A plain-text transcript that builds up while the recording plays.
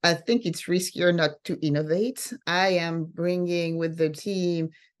I think it's riskier not to innovate. I am bringing with the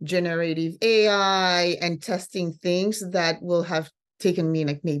team generative AI and testing things that will have taken me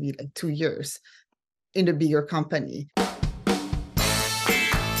maybe 2 years in a bigger company.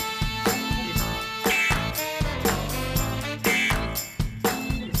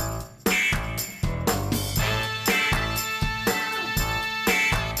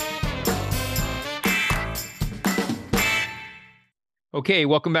 Okay,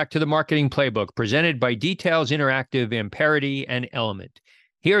 welcome back to the Marketing Playbook, presented by Details Interactive, Amperity, and Element.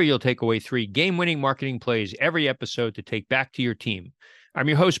 Here you'll take away 3 game-winning marketing plays every episode to take back to your team. I'm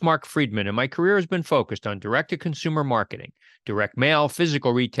your host, Mark Friedman, and my career has been focused on direct-to-consumer marketing, direct mail,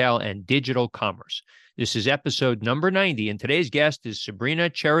 physical retail, and digital commerce. This is episode number 90, and today's guest is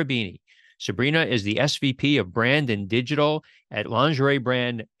Sabrina Cherubini. Sabrina is the SVP of Brand and Digital at lingerie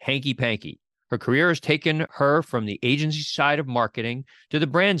brand Hanky Panky. Her career has taken her from the agency side of marketing to the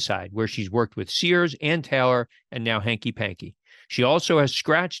brand side, where she's worked with Sears and Taylor and now Hanky Panky. She also has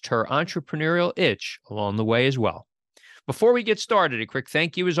scratched her entrepreneurial itch along the way as well. Before we get started, a quick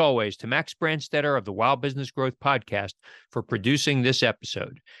thank you, as always, to Max Brandstetter of the Wild Business Growth Podcast for producing this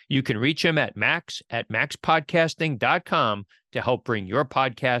episode. You can reach him at max@maxpodcasting.com to help bring your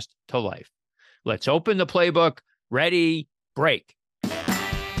podcast to life. Let's open the playbook. Ready, break.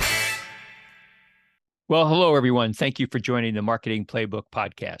 Well, hello, everyone. Thank you for joining the Marketing Playbook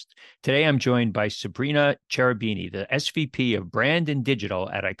podcast. Today, I'm joined by Sabrina Cherubini, the SVP of Brand and Digital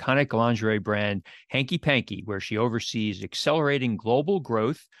at iconic lingerie brand Hanky Panky, where she oversees accelerating global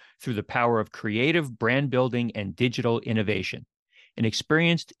growth through the power of creative brand building and digital innovation. An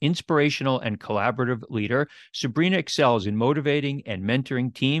experienced, inspirational, and collaborative leader, Sabrina excels in motivating and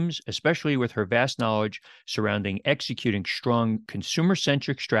mentoring teams, especially with her vast knowledge surrounding executing strong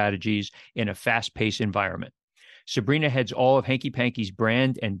consumer-centric strategies in a fast-paced environment. Sabrina heads all of Hanky Panky's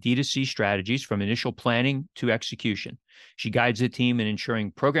brand and D2C strategies from initial planning to execution. She guides the team in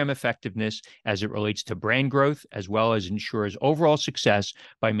ensuring program effectiveness as it relates to brand growth, as well as ensures overall success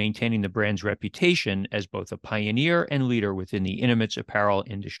by maintaining the brand's reputation as both a pioneer and leader within the intimates apparel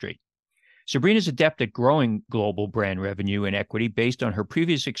industry. Sabrina is adept at growing global brand revenue and equity based on her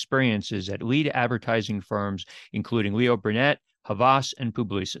previous experiences at lead advertising firms, including Leo Burnett, Havas, and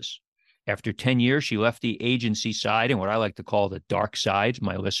Publicis. After 10 years, she left the agency side and what I like to call the dark sides,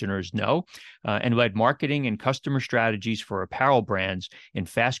 my listeners know, and led marketing and customer strategies for apparel brands in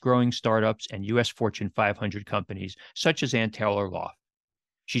fast-growing startups and U.S. Fortune 500 companies, such as Ann Taylor Loft.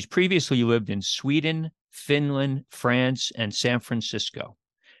 She's previously lived in Sweden, Finland, France, and San Francisco.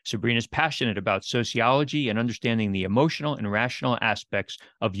 Sabrina is passionate about sociology and understanding the emotional and rational aspects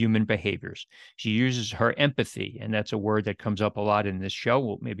of human behaviors. She uses her empathy, and that's a word that comes up a lot in this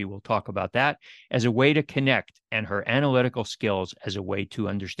show. Maybe we'll talk about that, as a way to connect, and her analytical skills as a way to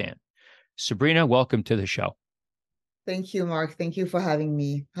understand. Sabrina, welcome to the show. Thank you, Mark. Thank you for having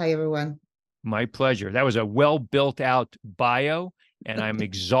me. Hi, everyone. My pleasure. That was a well-built-out bio, and I'm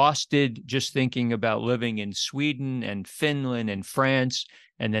exhausted just thinking about living in Sweden and Finland and France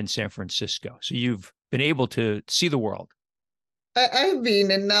and then San Francisco. So you've been able to see the world. I've been,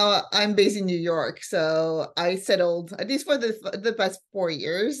 and now I'm based in New York. So I settled, at least for the past 4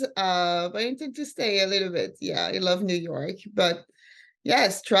 years. But I intend to stay a little bit. Yeah, I love New York. But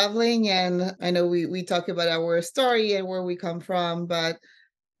yes, traveling, and I know we talk about our story and where we come from, but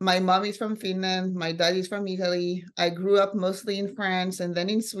my mom is from Finland. My dad is from Italy. I grew up mostly in France and then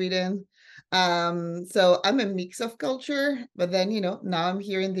in Sweden. So I'm a mix of culture, but then, now I'm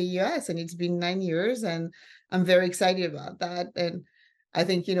here in the US and it's been 9 years and I'm very excited about that. And I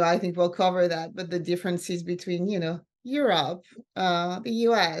think we'll cover that, but the differences between, Europe, the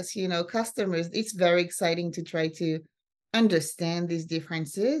US, customers, it's very exciting to try to understand these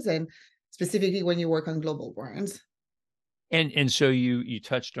differences, and specifically when you work on global brands. And so you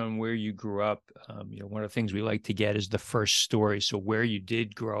touched on where you grew up. One of the things we like to get is the first story. So where you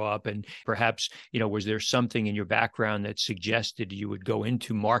did grow up, and perhaps, was there something in your background that suggested you would go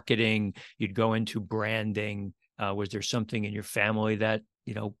into marketing, you'd go into branding? Was there something in your family that,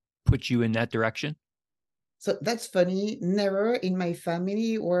 put you in that direction? So that's funny. Never in my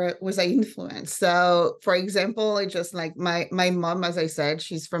family or was I influenced. So, for example, I just like my mom, as I said,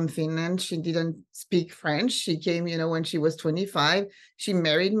 she's from Finland. She didn't speak French. She came, when she was 25. She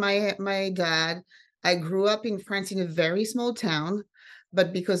married my dad. I grew up in France in a very small town.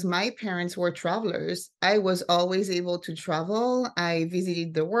 But because my parents were travelers, I was always able to travel. I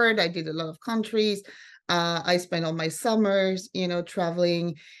visited the world. I did a lot of countries. I spent all my summers,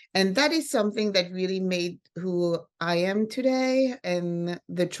 traveling. And that is something that really made who I am today and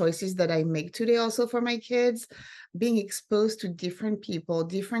the choices that I make today also for my kids. Being exposed to different people,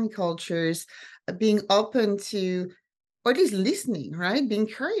 different cultures, being open to, or at least listening, right? Being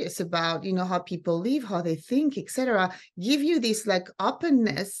curious about, how people live, how they think, etc. Give you this like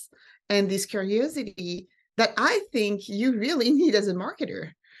openness and this curiosity that I think you really need as a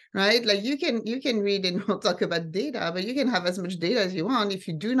marketer, right? Like you can read and we'll talk about data, but you can have as much data as you want if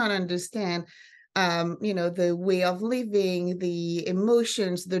you do not understand the way of living, the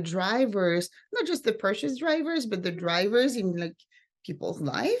emotions, the drivers, not just the purchase drivers, but the drivers in like people's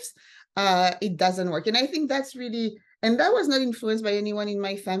lives. It doesn't work. And I think that's really, and that was not influenced by anyone in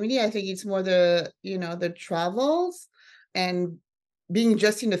my family. I think it's more the travels and being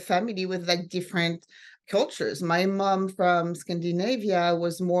just in a family with like different cultures. My mom from Scandinavia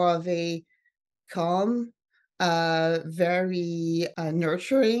was more of a calm, very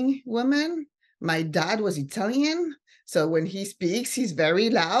nurturing woman. My dad was Italian. So when he speaks, he's very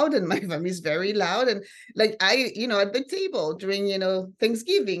loud, and my family is very loud. And like at the table during,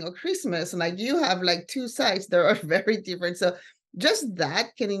 Thanksgiving or Christmas, and like you have like two sides that are very different. So just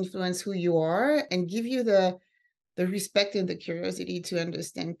that can influence who you are and give you the respect and the curiosity to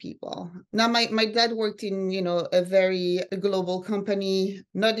understand people. Now, my dad worked in, a very global company,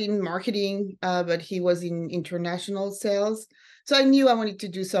 not in marketing, but he was in international sales. So I knew I wanted to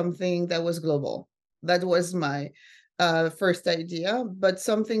do something that was global. That was my first idea. But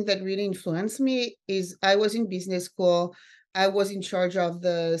something that really influenced me is I was in business school. I was in charge of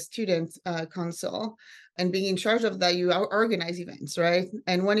the student council. And being in charge of that, you organize events, right?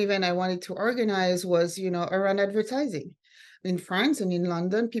 And one event I wanted to organize was, around advertising. In France and in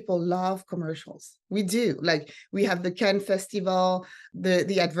London, people love commercials. We do. Like we have the Cannes Festival,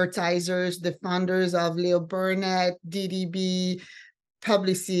 the advertisers, the founders of Leo Burnett, DDB,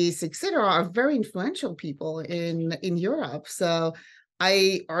 Publicis, etc., are very influential people in Europe. So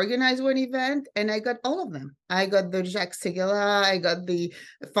I organized one event and I got all of them. I got the Jacques Seguela, I got the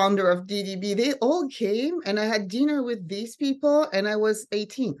founder of DDB. They all came and I had dinner with these people and I was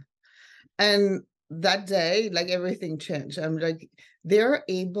 18. And that day, like everything changed. I'm like, they're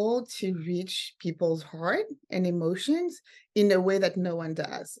able to reach people's heart and emotions in a way that no one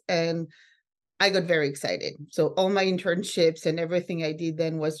does. And I got very excited. So all my internships and everything I did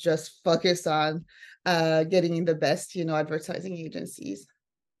then was just focus on getting in the best, advertising agencies.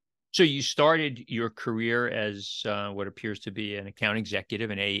 So you started your career as what appears to be an account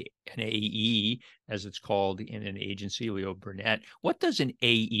executive, an AE, as it's called in an agency, Leo Burnett. What does an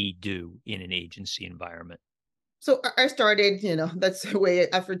AE do in an agency environment? So I started, that's the way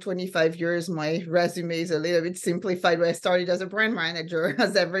after 25 years, my resume is a little bit simplified. Where I started as a brand manager,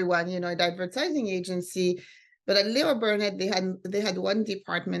 as everyone, at advertising agency. But at Leo Burnett, they had one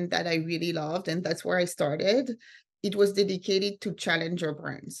department that I really loved, and that's where I started. It was dedicated to challenger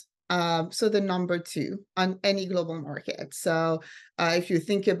brands. So the number two on any global market. So if you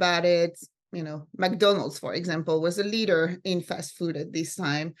think about it, McDonald's, for example, was a leader in fast food at this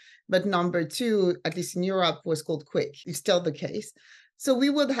time, but number two, at least in Europe, was called Quick. It's still the case. So we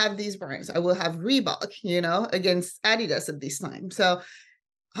would have these brands. I will have Reebok, against Adidas at this time. So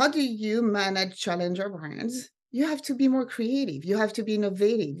how do you manage challenger brands? You have to be more creative. You have to be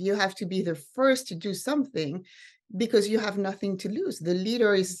innovative. You have to be the first to do something because you have nothing to lose. The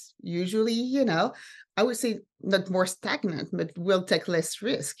leader is usually, I would say not more stagnant, but will take less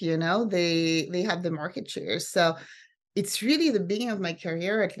risk. They have the market shares. So it's really the beginning of my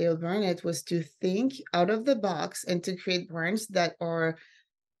career at Leo Burnett was to think out of the box and to create brands that are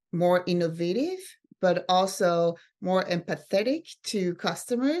more innovative, but also more empathetic to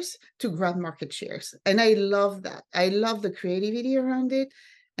customers to grab market shares. And I love that. I love the creativity around it.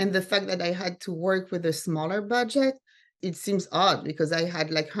 And the fact that I had to work with a smaller budget, it seems odd because I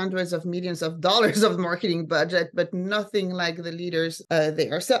had like hundreds of millions of dollars of marketing budget, but nothing like the leaders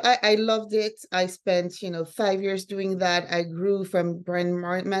there. So I loved it. I spent, 5 years doing that. I grew from brand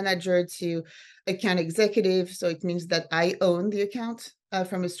manager to account executive. So it means that I own the account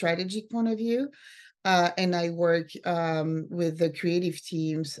from a strategic point of view. And I work with the creative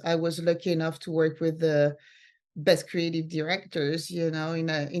teams. I was lucky enough to work with the best creative directors,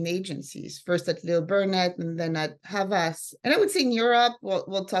 in agencies, first at Leo Burnett and then at Havas. And I would say in Europe,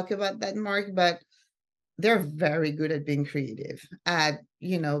 we'll talk about that, Mark, but they're very good at being creative, at,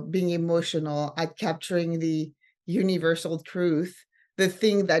 being emotional, at capturing the universal truth, the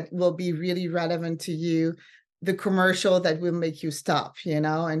thing that will be really relevant to you. the commercial that will make you stop,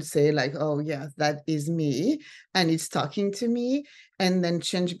 and say like, oh yeah, that is me. And it's talking to me, and then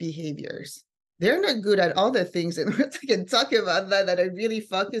change behaviors. They're not good at all the things. And we can talk about that I really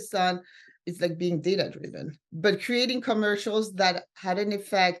focused on. It's like being data driven, but creating commercials that had an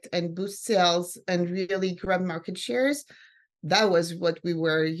effect and boost sales and really grab market shares. That was what we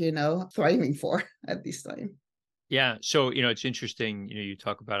were, thriving for at this time. Yeah. So, it's interesting, you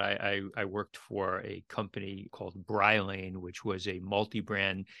talk about I worked for a company called Brylane, which was a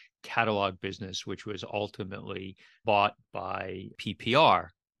multi-brand catalog business, which was ultimately bought by PPR,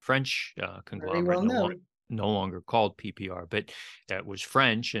 French Very conglomerate, well known. no longer called PPR, but that was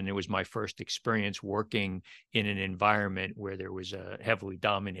French. And it was my first experience working in an environment where there was a heavily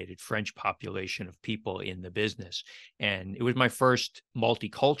dominated French population of people in the business. And it was my first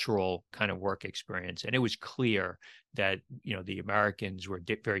multicultural kind of work experience. And it was clear that, the Americans were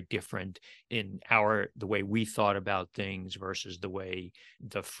very different in the way we thought about things versus the way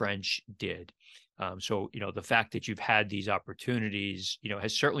the French did. So, the fact that you've had these opportunities,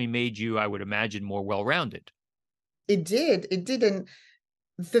 has certainly made you, I would imagine, more well-rounded. It did. It did. And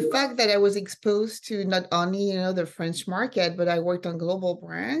the fact that I was exposed to not only, the French market, but I worked on global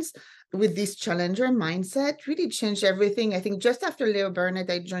brands with this challenger mindset really changed everything. I think just after Leo Burnett,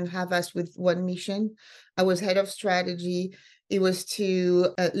 I joined Havas with one mission. I was head of strategy. It was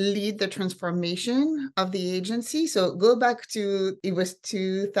to lead the transformation of the agency. So go back to, it was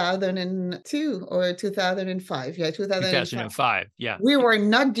 2002 or 2005. Yeah, 2005. 2005. Yeah. We were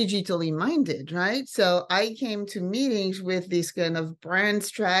not digitally minded, right? So I came to meetings with this kind of brand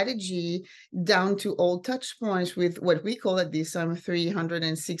strategy down to all touch points with what we call at this time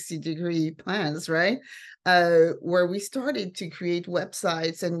 360-degree plans, right? Where we started to create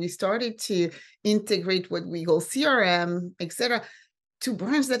websites and we started to integrate what we call CRM, etc., to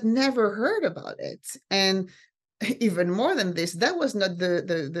brands that never heard about it. And even more than this, that was not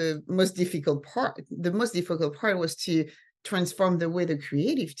the most difficult part. The most difficult part was to transform the way the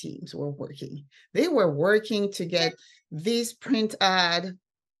creative teams were working. They were working to get this print ad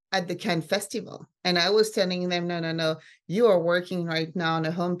at the Cannes Festival. And I was telling them, no, you are working right now on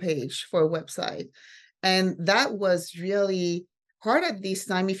a homepage for a website. And that was really hard at this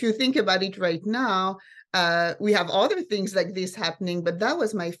time. If you think about it right now, we have other things like this happening, but that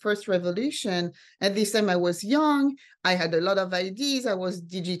was my first revolution. At this time, I was young. I had a lot of ideas. I was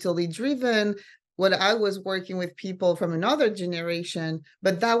digitally driven. What I was working with people from another generation,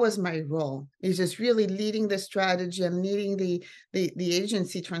 but that was my role. It's just really leading the strategy and leading the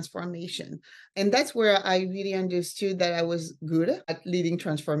agency transformation. And that's where I really understood that I was good at leading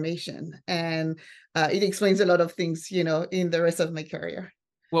transformation. And it explains a lot of things, in the rest of my career.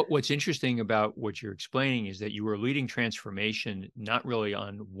 Well, what's interesting about what you're explaining is that you were leading transformation not really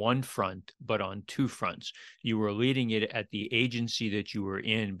on one front, but on two fronts. You were leading it at the agency that you were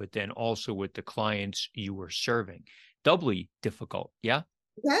in, but then also with the clients you were serving. Doubly difficult, yeah?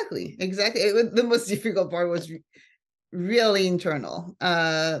 Exactly. The most difficult part was really internal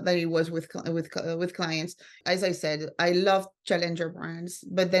than it was with clients. As I said, I love challenger brands,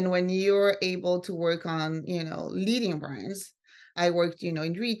 but then when you're able to work on, leading brands, I worked, in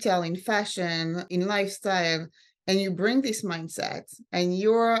retail, in fashion, in lifestyle, and you bring this mindset and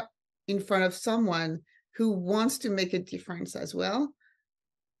you're in front of someone who wants to make a difference as well,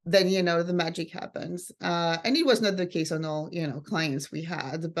 then, the magic happens. And it was not the case on all, clients we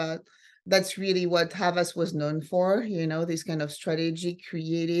had, but that's really what Havas was known for, this kind of strategic,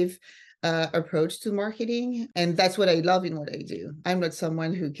 creative approach to marketing. And that's what I love in what I do. I'm not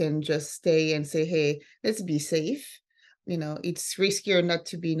someone who can just stay and say, hey, let's be safe. It's riskier not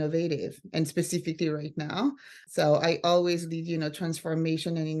to be innovative, and specifically right now. So I always lead,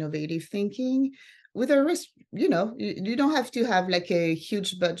 transformation and innovative thinking with a risk. You don't have to have like a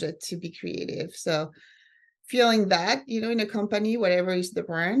huge budget to be creative. So feeling that, in a company, whatever is the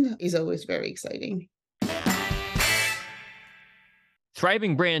brand, is always very exciting.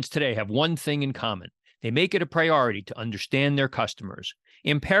 Thriving brands today have one thing in common. They make it a priority to understand their customers.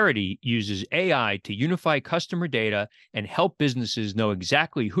 Imperity uses AI to unify customer data and help businesses know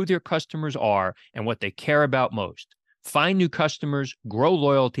exactly who their customers are and what they care about most. Find new customers, grow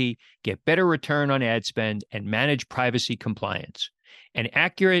loyalty, get better return on ad spend, and manage privacy compliance. An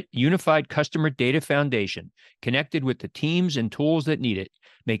accurate, unified customer data foundation connected with the teams and tools that need it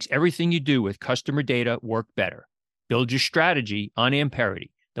makes everything you do with customer data work better. Build your strategy on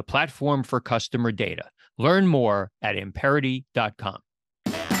Imperity, the platform for customer data. Learn more at imperity.com.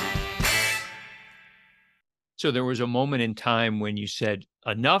 So there was a moment in time when you said,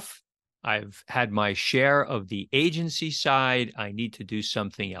 enough, I've had my share of the agency side, I need to do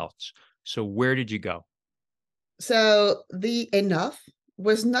something else. So where did you go? So the enough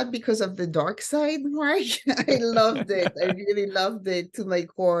was not because of the dark side, Mark. I loved it. I really loved it to my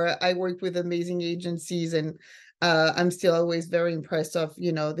core. I worked with amazing agencies, and I'm still always very impressed of,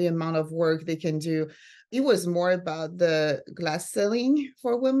 the amount of work they can do. It was more about the glass ceiling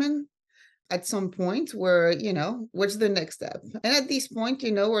for women at some point where, what's the next step? And at this point,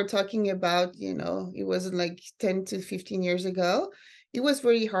 we're talking about, it wasn't like 10 to 15 years ago. It was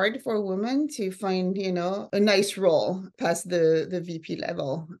very hard for women to find, a nice role past the VP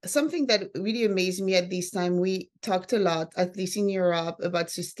level. Something that really amazed me at this time, we talked a lot, at least in Europe, about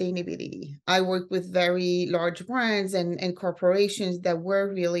sustainability. I worked with very large brands and corporations that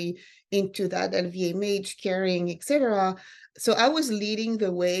were really into that, LVMH, caring, etc. So I was leading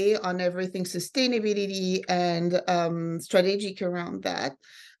the way on everything sustainability and strategic around that.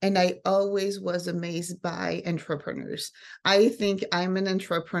 And I always was amazed by entrepreneurs. I think I'm an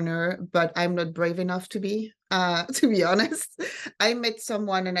entrepreneur, but I'm not brave enough to be, to be honest. I met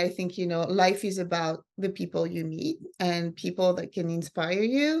someone, and I think, life is about the people you meet and people that can inspire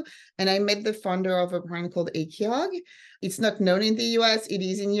you. And I met the founder of a brand called Akeog. It's not known in the US. It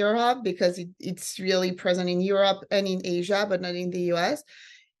is in Europe because it's really present in Europe and in Asia, but not in the US.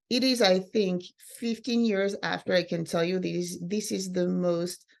 It is, I think, 15 years after, I can tell you this is the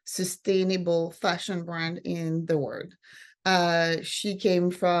most sustainable fashion brand in the world. She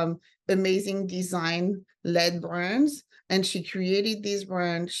came from amazing design-led brands, and she created this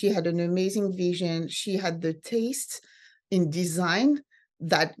brand. She had an amazing vision. She had the taste in design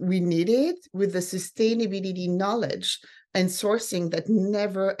that we needed with the sustainability knowledge and sourcing that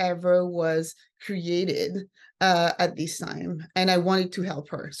never, ever was created at this time. And I wanted to help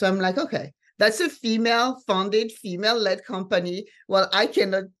her. So I'm like, okay, that's a female-founded, female-led company. Well, I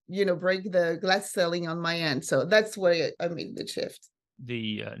cannot, break the glass ceiling on my end. So that's where I made the shift.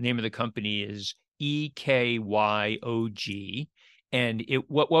 The name of the company is EKYOG. And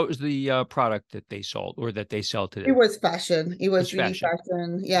what was the product that they sold or that they sell today? It was fashion. It was really fashion.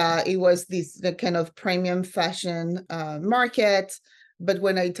 fashion. Yeah, it was the kind of premium fashion market. But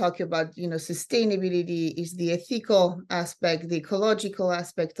when I talk about, sustainability, is the ethical aspect, the ecological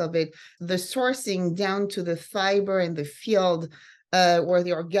aspect of it, the sourcing down to the fiber and the field where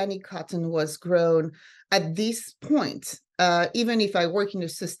the organic cotton was grown. At this point, even if I work in a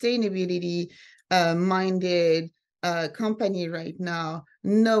sustainability minded company right now,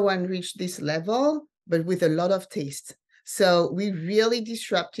 no one reached this level, but with a lot of taste. So we really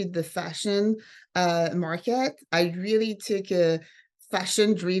disrupted the fashion market. I really took a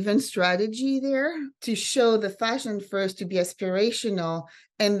fashion-driven strategy there to show the fashion first, to be aspirational,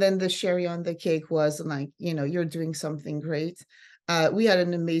 and then the cherry on the cake was like, you're doing something great. We had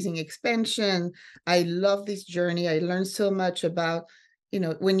an amazing expansion. I love this journey. I learned so much about,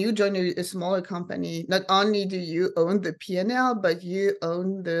 when you join a smaller company, not only do you own the P&L, but you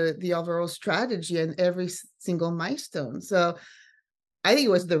own the overall strategy and every single milestone. So I think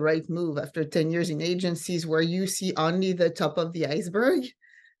it was the right move after 10 years in agencies where you see only the top of the iceberg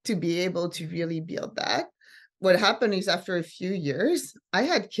to be able to really build that. What happened is after a few years, I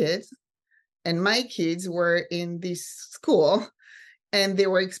had kids, and my kids were in this school, and they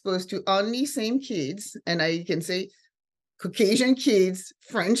were exposed to only same kids. And I can say Caucasian kids,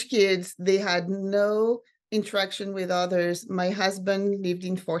 French kids, they had no interaction with others. My husband lived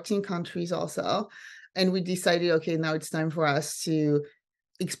in 14 countries also. And we decided, okay, now it's time for us to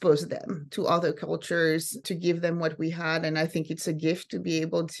expose them to other cultures, to give them what we had. And I think it's a gift to be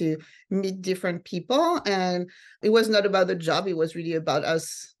able to meet different people. And it was not about the job. It was really about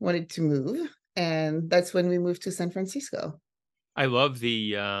us wanting to move. And that's when we moved to San Francisco. I love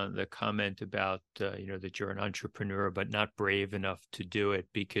the comment about that you're an entrepreneur but not brave enough to do it,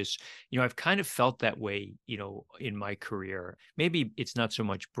 because I've kind of felt that way in my career. Maybe it's not so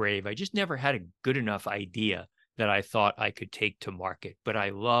much brave. I just never had a good enough idea that I thought I could take to market. But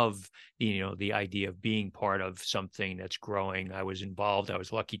I love the idea of being part of something that's growing. I was involved. I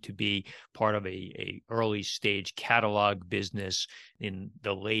was lucky to be part of a early stage catalog business in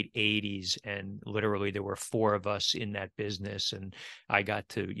the late 80s, and literally there were 4 of us in that business, and I got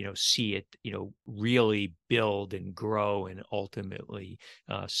to see it really build and grow and ultimately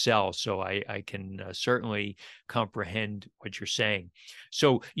sell. So I can certainly comprehend what you're saying.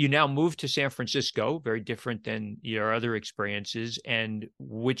 So you now moved to San Francisco, very different than your other experiences. And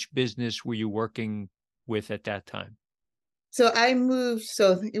which business were you working with at that time? So I moved,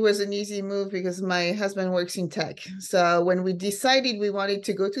 so it was an easy move because my husband works in tech. So when we decided we wanted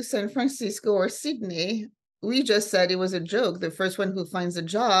to go to San Francisco or Sydney, we just said it was a joke. The first one who finds a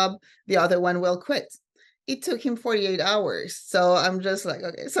job, the other one will quit. It took him 48 hours. So I'm just like,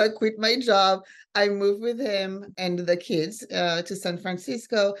 okay. So I quit my job. I moved with him and the kids to San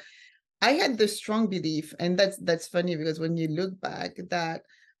Francisco. I had the strong belief, and that's funny because when you look back, that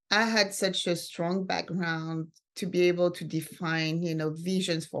I had such a strong background to be able to define,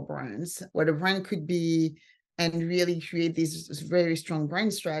 visions for brands, what a brand could be, and really create these very strong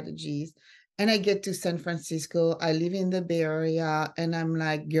brand strategies. And I get to San Francisco, I live in the Bay Area, and I'm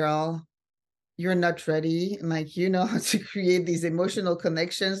like, girl, you're not ready. Like, you know how to create these emotional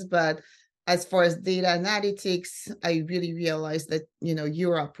connections, but as far as data analytics, I really realized that,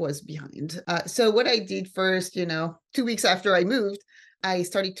 Europe was behind. So what I did first, 2 weeks after I moved, I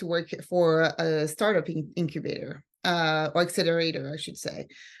started to work for a startup incubator, or accelerator, I should say,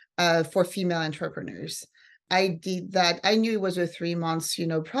 for female entrepreneurs. I did that. I knew it was a 3 months,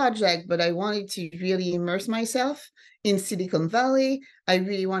 project, but I wanted to really immerse myself in Silicon Valley. I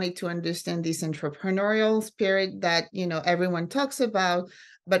really wanted to understand this entrepreneurial spirit that, everyone talks about,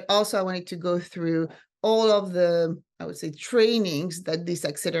 but also I wanted to go through all of the, I would say, trainings that this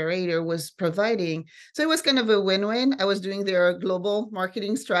accelerator was providing. So it was kind of a win-win. I was doing their global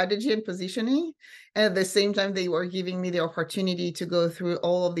marketing strategy and positioning. And at the same time, they were giving me the opportunity to go through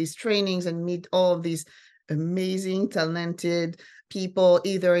all of these trainings and meet all of these amazing, talented people,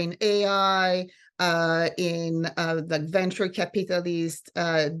 either in AI, in like venture capitalists,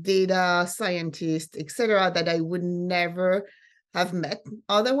 data scientists, etc., that I would never have met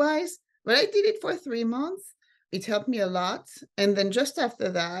otherwise. But I did it for 3 months. It helped me a lot. And then just after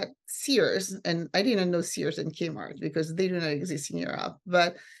that, Sears, and I didn't know Sears and Kmart because they do not exist in Europe,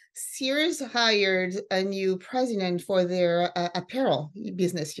 but Sears hired a new president for their apparel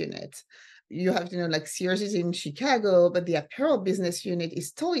business unit. You have to know, like, Sears is in Chicago, but the apparel business unit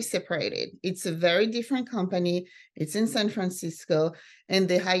is totally separated. It's a very different company. It's in San Francisco, and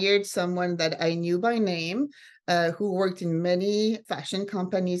they hired someone that I knew by name, who worked in many fashion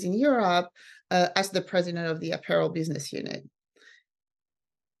companies in Europe, as the president of the apparel business unit.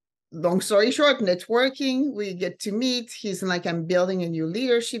 Long story short, networking, we get to meet. He's like, I'm building a new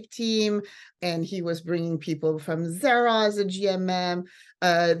leadership team. And he was bringing people from Zara as a GMM.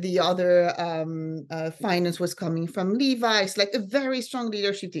 The other finance was coming from Levi's, like a very strong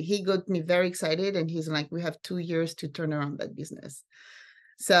leadership team. He got me very excited. And he's like, we have 2 years to turn around that business.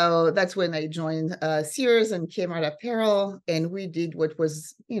 So that's when I joined Sears and Kmart Apparel. And we did what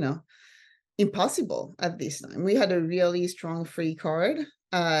was, impossible at this time. We had a really strong free card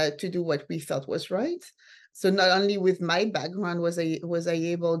to do what we felt was right. So not only with my background was I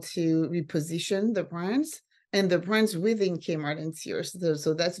able to reposition the brands and the brands within Kmart and Sears.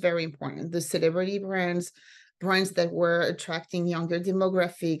 So that's very important. The celebrity brands that were attracting younger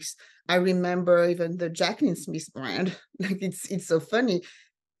demographics. I remember even the Jacqueline Smith brand. Like, it's so funny.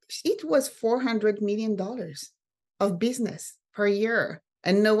 It was $400 million of business per year,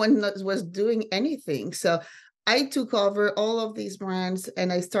 and no one was doing anything. So I took over all of these brands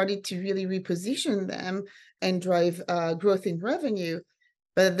and I started to really reposition them and drive growth in revenue.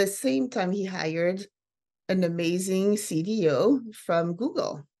 But at the same time, he hired an amazing CDO from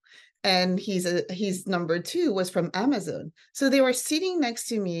Google. And his number 2 was from Amazon. So they were sitting next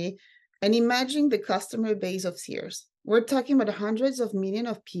to me, and imagine the customer base of Sears. We're talking about hundreds of millions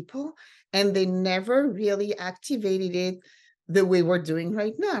of people, and they never really activated it the way we're doing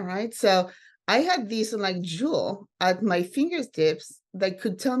right now, right? So I had this like jewel at my fingertips that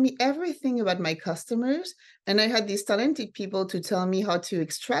could tell me everything about my customers. And I had these talented people to tell me how to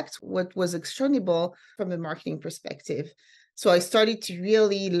extract what was actionable from a marketing perspective. So I started to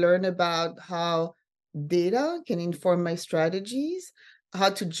really learn about how data can inform my strategies,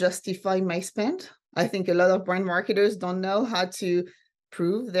 how to justify my spend. I think a lot of brand marketers don't know how to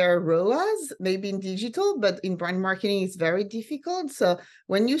prove their ROAS, maybe in digital, but in brand marketing, it's very difficult. So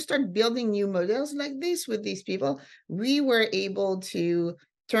when you start building new models like this with these people, we were able to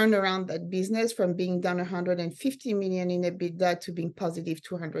turn around that business from being down 150 million in EBITDA to being positive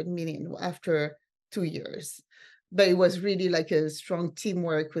 200 million after 2 years. But it was really like a strong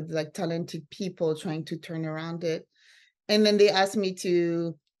teamwork with like talented people trying to turn around it. And then they asked me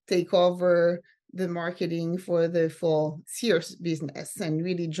to take over the marketing for the full Sears business and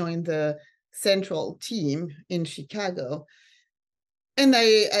really join the central team in Chicago. And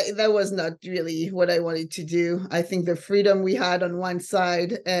I that was not really what I wanted to do. I think the freedom we had on one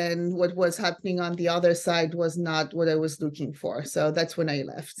side and what was happening on the other side was not what I was looking for. So that's when I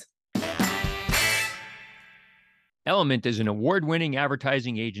left. Element is an award-winning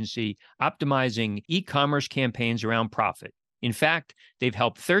advertising agency optimizing e-commerce campaigns around profit. In fact, they've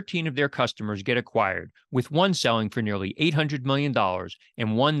helped 13 of their customers get acquired, with one selling for nearly $800 million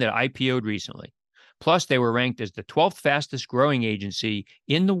and one that IPO'd recently. Plus, they were ranked as the 12th fastest growing agency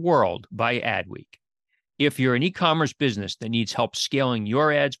in the world by Adweek. If you're an e-commerce business that needs help scaling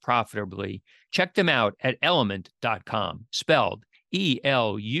your ads profitably, check them out at element.com, spelled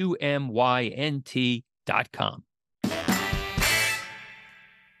ELUMYNT.com.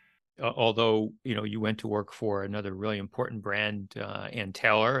 Although, you went to work for another really important brand, Ann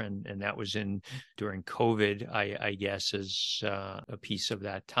Taylor, and that was during COVID, I guess, as a piece of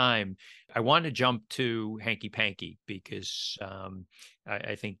that time. I want to jump to Hanky Panky because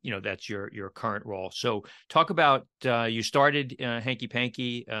I think, that's your current role. So talk about, you started Hanky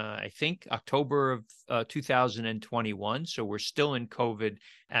Panky, I think October of 2021. So we're still in COVID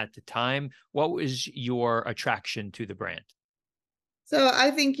at the time. What was your attraction to the brand? So I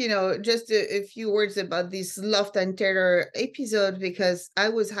think, just a few words about this Loft and Taylor episode, because I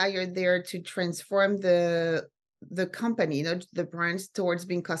was hired there to transform the company, the brands towards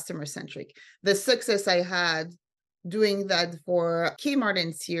being customer centric. The success I had doing that for Kmart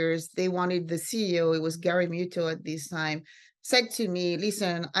and Sears, they wanted the CEO, it was Gary Muto at this time, said to me,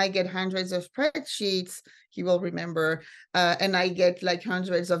 listen, I get hundreds of spreadsheets, he will remember, and I get like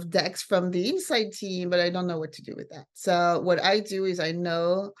hundreds of decks from the inside team, but I don't know what to do with that. So what I do is I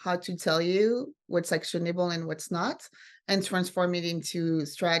know how to tell you what's actionable and what's not, and transform it into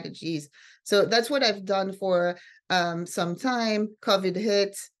strategies. So that's what I've done for some time. COVID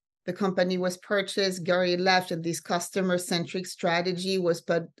hit, the company was purchased, Gary left, and this customer-centric strategy was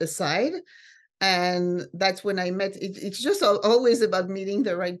put aside. And that's when I met, it's just always about meeting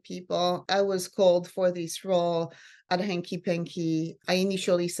the right people. I was called for this role at Hanky Panky. I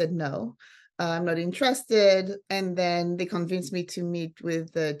initially said no, I'm not interested. And then they convinced me to meet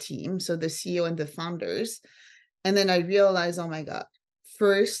with the team, so the CEO and the founders. And then I realized, oh my God,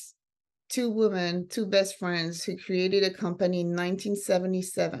 first, two women, two best friends who created a company in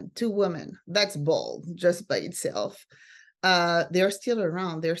 1977, two women, that's bold just by itself. They're still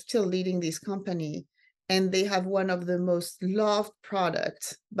around, they're still leading this company, and they have one of the most loved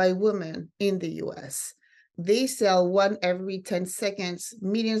products by women in the US. They sell one every 10 seconds.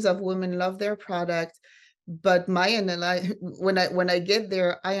 Millions of women love their product. But when I get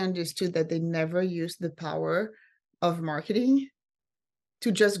there, I understood that they never used the power of marketing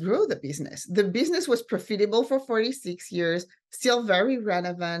to just grow the business. The business was profitable for 46 years, still very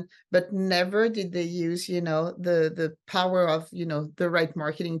relevant, but never did they use, the power of, the right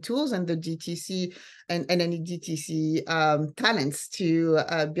marketing tools and the DTC and any DTC talents to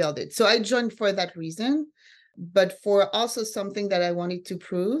build it. So I joined for that reason, but for also something that I wanted to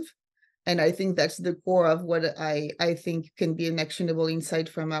prove. And I think that's the core of what I think can be an actionable insight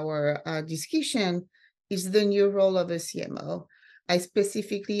from our discussion, is the new role of a CMO. I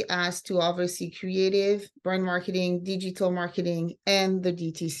specifically asked to oversee creative, brand marketing, digital marketing, and the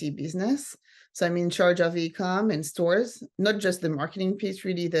DTC business. So I'm in charge of e-com and stores, not just the marketing piece,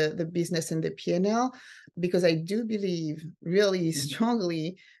 really the business and the P&L, because I do believe really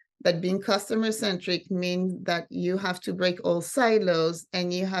strongly that being customer-centric means that you have to break all silos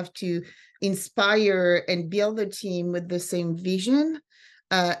and you have to inspire and build a team with the same vision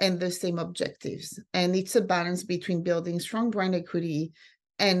and the same objectives. And it's a balance between building strong brand equity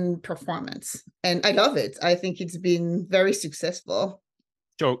and performance. And I love it. I think it's been very successful.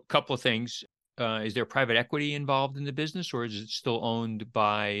 So a couple of things. Is there private equity involved in the business, or is it still owned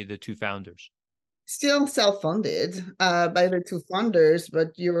by the two founders? Still self-funded by the two founders, but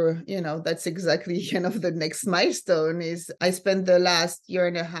that's exactly kind of the next milestone. Is I spent the last year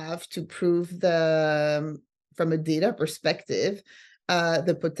and a half to prove from a data perspective,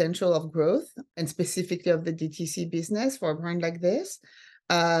 the potential of growth, and specifically of the DTC business for a brand like this.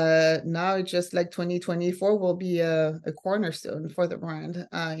 Now it's just like 2024 will be a cornerstone for the brand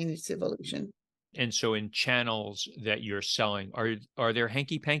in its evolution. And so in channels that you're selling, are there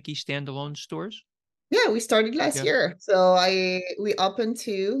Hanky Panky standalone stores? Yeah, we started last year. So we opened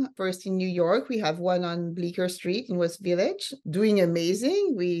two, first in New York. We have one on Bleecker Street in West Village, doing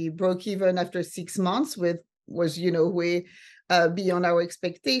amazing. We broke even after 6 months, was way beyond our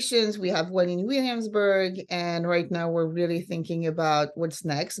expectations. We have one in Williamsburg, and right now we're really thinking about what's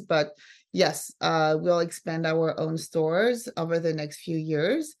next. But yes, we'll expand our own stores over the next few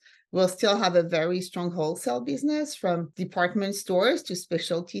years. We'll still have a very strong wholesale business, from department stores to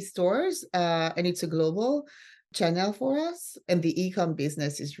specialty stores, and it's a global channel for us. And the e-com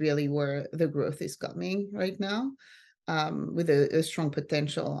business is really where the growth is coming right now, with a strong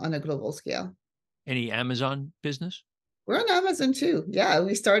potential on a global scale. Any Amazon business? We're on Amazon too. Yeah,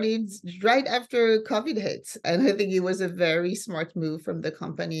 we started right after COVID hit, and I think it was a very smart move from the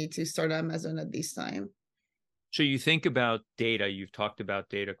company to start Amazon at this time. So you think about data, you've talked about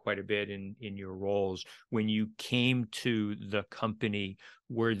data quite a bit in your roles. When you came to the company,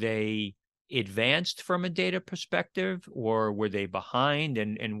 were they advanced from a data perspective or were they behind?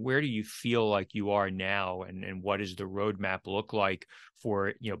 And where do you feel like you are now? And what does the roadmap look like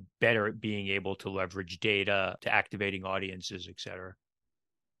for, better being able to leverage data to activating audiences, et cetera?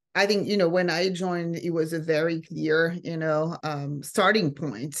 I think, when I joined, it was a very clear, starting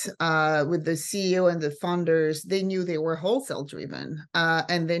point with the CEO and the founders. They knew they were wholesale driven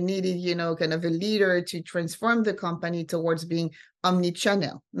and they needed, kind of a leader to transform the company towards being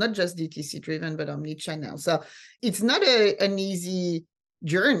omni-channel, not just DTC driven, but omni-channel. So it's not an easy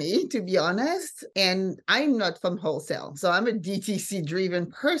journey, to be honest. And I'm not from wholesale. So I'm a DTC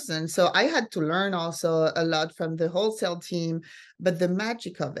driven person. So I had to learn also a lot from the wholesale team, but the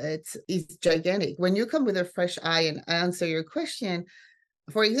magic of it is gigantic. When you come with a fresh eye and answer your question,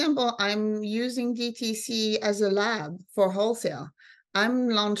 for example, I'm using DTC as a lab for wholesale. I'm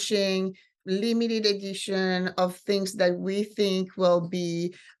launching limited edition of things that we think will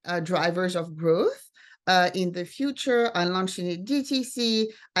be drivers of growth. In the future, I'm launching a DTC.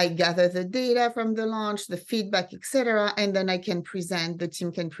 I gather the data from the launch, the feedback, etc., and then the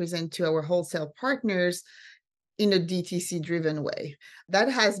team can present to our wholesale partners in a DTC driven way. That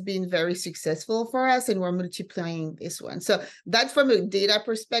has been very successful for us, and we're multiplying this one. So that, from a data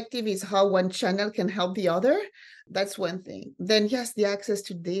perspective, is how one channel can help the other. That's one thing. Then yes, the access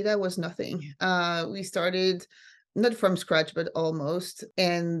to data was nothing. We started not from scratch, but almost.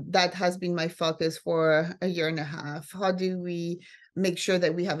 And that has been my focus for a year and a half. How do we make sure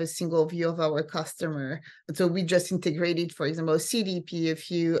that we have a single view of our customer? So we just integrated, for example, CDP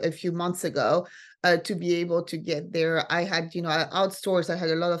a few months ago to be able to get there. I had, I outsourced. I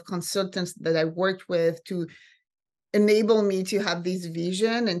had a lot of consultants that I worked with to enable me to have this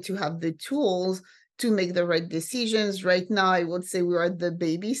vision and to have the tools to make the right decisions. Right now, I would say we are at the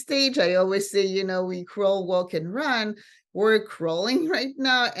baby stage. I always say, we crawl, walk, and run. We're crawling right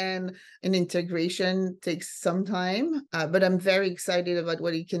now, and an integration takes some time. But I'm very excited about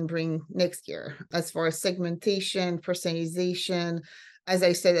what it can bring next year as far as segmentation, personalization. As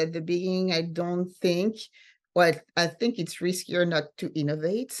I said at the beginning, I think it's riskier not to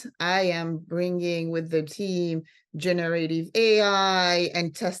innovate. I am bringing with the team generative AI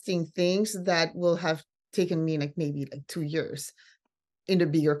and testing things that will have taken me maybe 2 years in a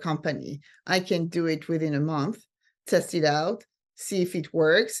bigger company. I can do it within a month, test it out, see if it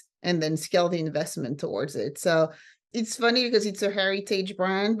works, and then scale the investment towards it. So it's funny because it's a heritage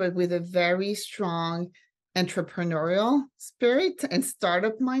brand, but with a very strong entrepreneurial spirit and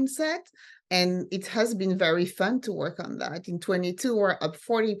startup mindset. And it has been very fun to work on that. In 22, we're up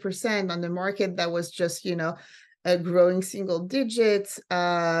 40% on the market that was just, a growing single digits.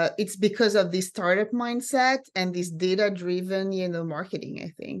 It's because of this startup mindset and this data-driven, marketing,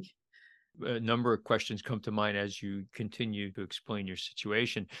 I think. A number of questions come to mind as you continue to explain your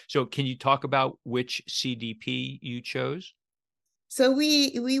situation. So can you talk about which CDP you chose? So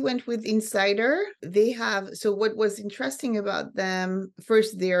we went with Insider. So what was interesting about them,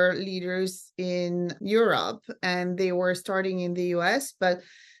 first, they're leaders in Europe and they were starting in the US, but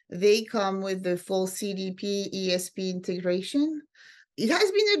they come with the full CDP ESP integration. It has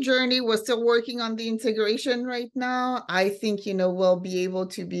been a journey. We're still working on the integration right now. I think, we'll be able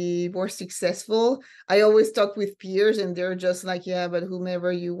to be more successful. I always talk with peers and they're just like, yeah, but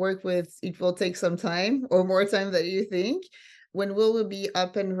whomever you work with, it will take some time or more time than you think. When we will be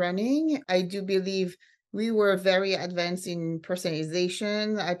up and running, I do believe we were very advanced in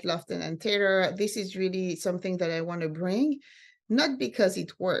personalization at Lofton and Taylor. This is really something that I want to bring, not because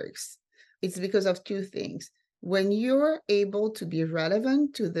it works. It's because of two things. When you're able to be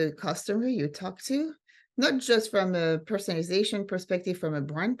relevant to the customer you talk to, not just from a personalization perspective, from a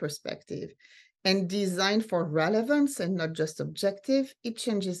brand perspective, and designed for relevance and not just objective, it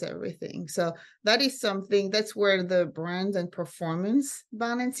changes everything. So that is that's where the brand and performance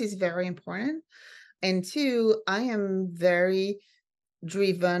balance is very important. And two, I am very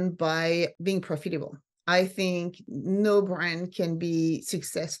driven by being profitable. I think no brand can be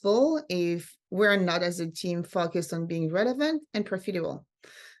successful if we're not, as a team, focused on being relevant and profitable.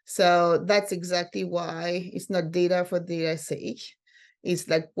 So that's exactly why it's not data for data's sake. It's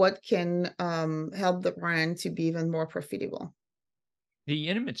what can help the brand to be even more profitable. The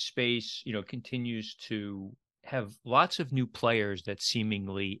intimate space, continues to have lots of new players that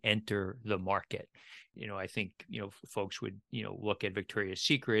seemingly enter the market. I think, folks would, look at Victoria's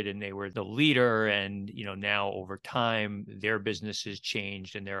Secret and they were the leader. And, now over time, their business has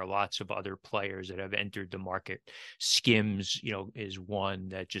changed and there are lots of other players that have entered the market. Skims, is one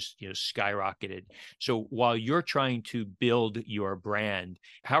that just, skyrocketed. So while you're trying to build your brand,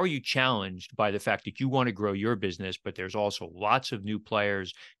 how are you challenged by the fact that you want to grow your business, but there's also lots of new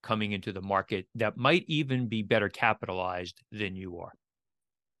players coming into the market that might even be better capitalized than you are?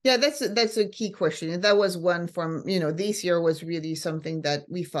 Yeah, that's a key question. And that was one from, this year was really something that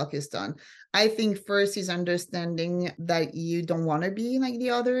we focused on. I think first is understanding that you don't want to be like the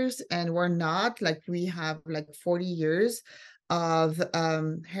others, and we're not. Like, we have like 40 years of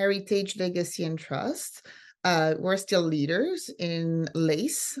heritage, legacy, and trust. We're still leaders in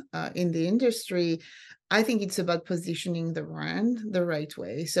lace in the industry. I think it's about positioning the brand the right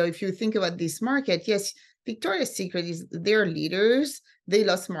way. So if you think about this market, yes, Victoria's Secret they're leaders. They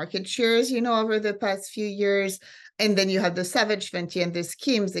lost market shares, over the past few years. And then you have the Savage Fenty and the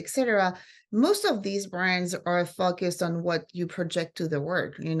Skims, etc. Most of these brands are focused on what you project to the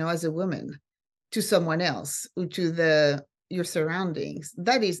world, as a woman, to someone else, or to your surroundings.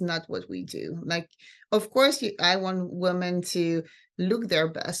 That is not what we do. Like, of course, I want women to look their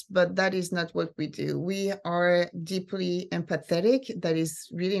best, but that is not what we do. We are deeply empathetic. That is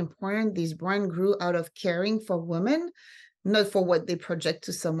really important. This brand grew out of caring for women, not for what they project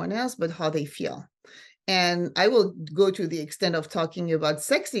to someone else, but how they feel. And I will go to the extent of talking about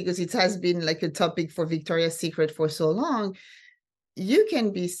sexy because it has been like a topic for Victoria's Secret for so long. You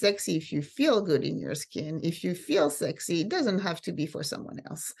can be sexy if you feel good in your skin. If you feel sexy, it doesn't have to be for someone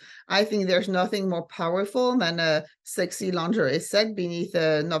else. I think there's nothing more powerful than a sexy lingerie set beneath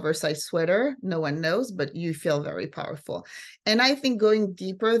an oversized sweater. No one knows, but you feel very powerful. And I think going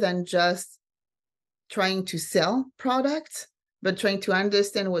deeper than just trying to sell products, but trying to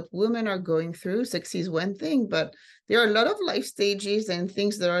understand what women are going through. Sexy is one thing, but there are a lot of life stages and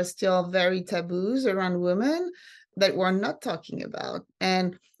things that are still very taboos around women that we're not talking about.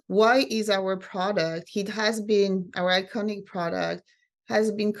 And why is our product, our iconic product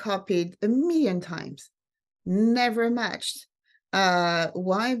has been copied a million times, never matched.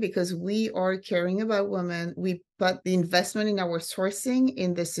 Why? Because we are caring about women. We put the investment in our sourcing,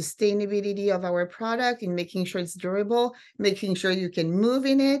 in the sustainability of our product, in making sure it's durable, making sure you can move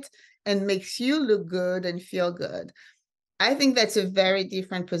in it, and makes you look good and feel good. I think that's a very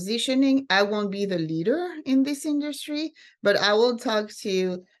different positioning. I won't be the leader in this industry, but I will talk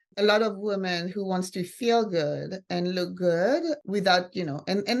to a lot of women who wants to feel good and look good without,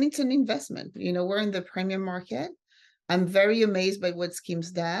 and it's an investment. We're in the premium market. I'm very amazed by what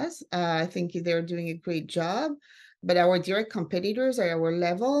Skims does. I think they're doing a great job, but our direct competitors at our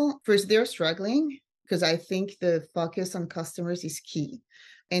level, first, they're struggling because I think the focus on customers is key.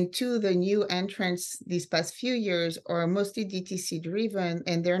 And two, the new entrants these past few years are mostly DTC driven,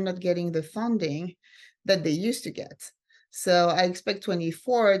 and they're not getting the funding that they used to get. So I expect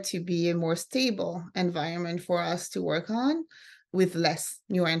 24 to be a more stable environment for us to work on, with less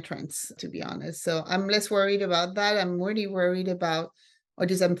new entrants, to be honest. So I'm less worried about that. I'm really worried about,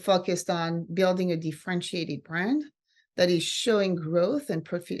 I'm focused on building a differentiated brand that is showing growth and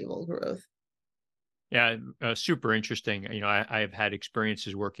profitable growth. Yeah, super interesting. I have had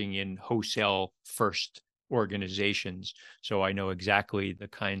experiences working in wholesale first organizations, so I know exactly the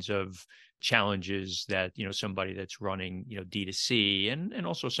kinds of challenges that somebody that's running D2C and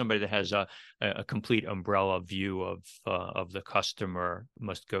also somebody that has a complete umbrella view of the customer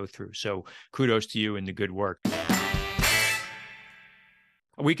must go through. So kudos to you and the good work.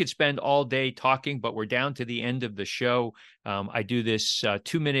 We could spend all day talking, but we're down to the end of the show. I do this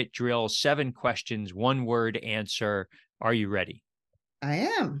 2-minute drill, 7 questions, 1-word answer. Are you ready? I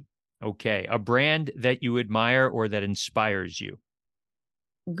am. Okay. A brand that you admire or that inspires you?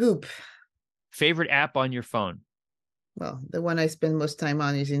 Goop. Favorite app on your phone? Well, the one I spend most time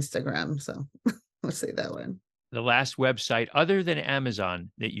on is Instagram, so I'll say that one. The last website other than Amazon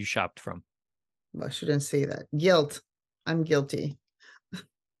that you shopped from? Well, I shouldn't say that. Guilt. I'm guilty.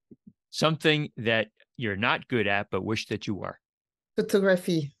 Something that you're not good at, but wish that you were?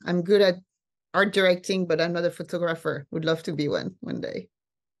 Photography. I'm good at art directing, but I'm not a photographer. Would love to be one day.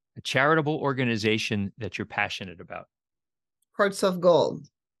 A charitable organization that you're passionate about? Hearts of Gold.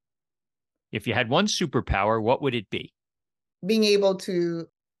 If you had one superpower, what would it be? Being able to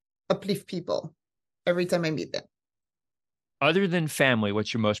uplift people every time I meet them. Other than family,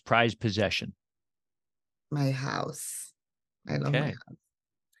 what's your most prized possession? My house. I love my house.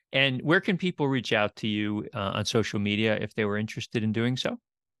 And where can people reach out to you on social media if they were interested in doing so?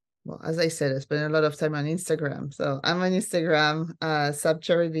 Well, as I said, I spend a lot of time on Instagram. So I'm on Instagram,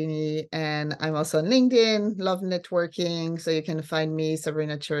 Cherubini, and I'm also on LinkedIn, love networking. So you can find me,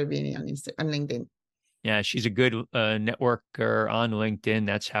 Sabrina Cherubini, on LinkedIn. Yeah, she's a good networker on LinkedIn.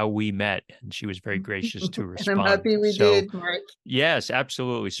 That's how we met. And she was very gracious to And I'm respond. happy we So, did, Mark. yes,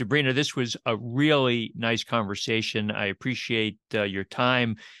 absolutely. Sabrina, this was a really nice conversation. I appreciate your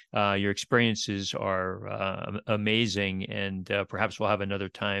time. Your experiences are amazing. And perhaps we'll have another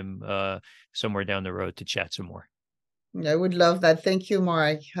time somewhere down the road to chat some more. I would love that. Thank you,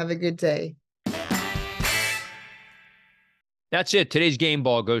 Mark. Have a good day. That's it. Today's game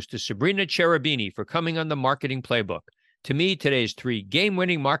ball goes to Sabrina Cherubini for coming on the Marketing Playbook. To me, today's 3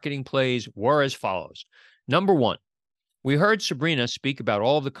 game-winning marketing plays were as follows. Number 1, we heard Sabrina speak about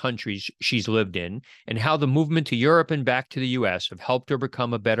all the countries she's lived in and how the movement to Europe and back to the US have helped her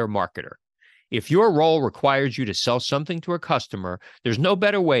become a better marketer. If your role requires you to sell something to a customer, there's no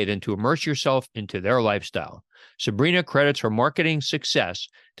better way than to immerse yourself into their lifestyle. Sabrina credits her marketing success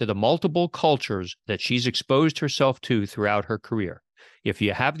to the multiple cultures that she's exposed herself to throughout her career. If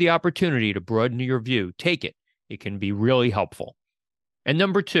you have the opportunity to broaden your view, take it. It can be really helpful. And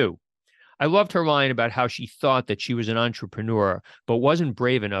number 2, I loved her line about how she thought that she was an entrepreneur, but wasn't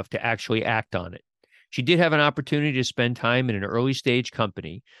brave enough to actually act on it. She did have an opportunity to spend time in an early stage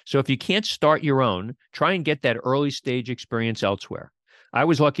company. So if you can't start your own, try and get that early stage experience elsewhere. I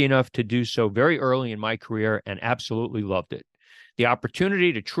was lucky enough to do so very early in my career and absolutely loved it. The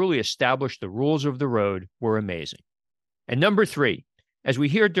opportunity to truly establish the rules of the road were amazing. And number 3, as we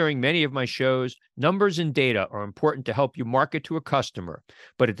hear during many of my shows, numbers and data are important to help you market to a customer,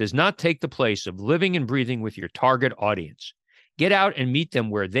 but it does not take the place of living and breathing with your target audience. Get out and meet them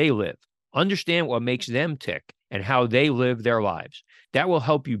where they live. Understand what makes them tick and how they live their lives. That will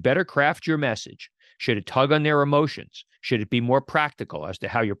help you better craft your message. Should it tug on their emotions? Should it be more practical as to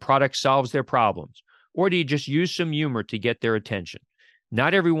how your product solves their problems? Or do you just use some humor to get their attention?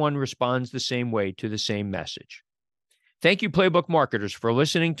 Not everyone responds the same way to the same message. Thank you, Playbook marketers, for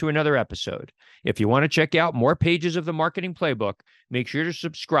listening to another episode. If you want to check out more pages of the Marketing Playbook, make sure to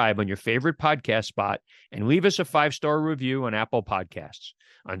subscribe on your favorite podcast spot and leave us a 5-star review on Apple Podcasts.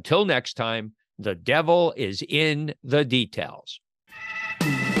 Until next time, the devil is in the details.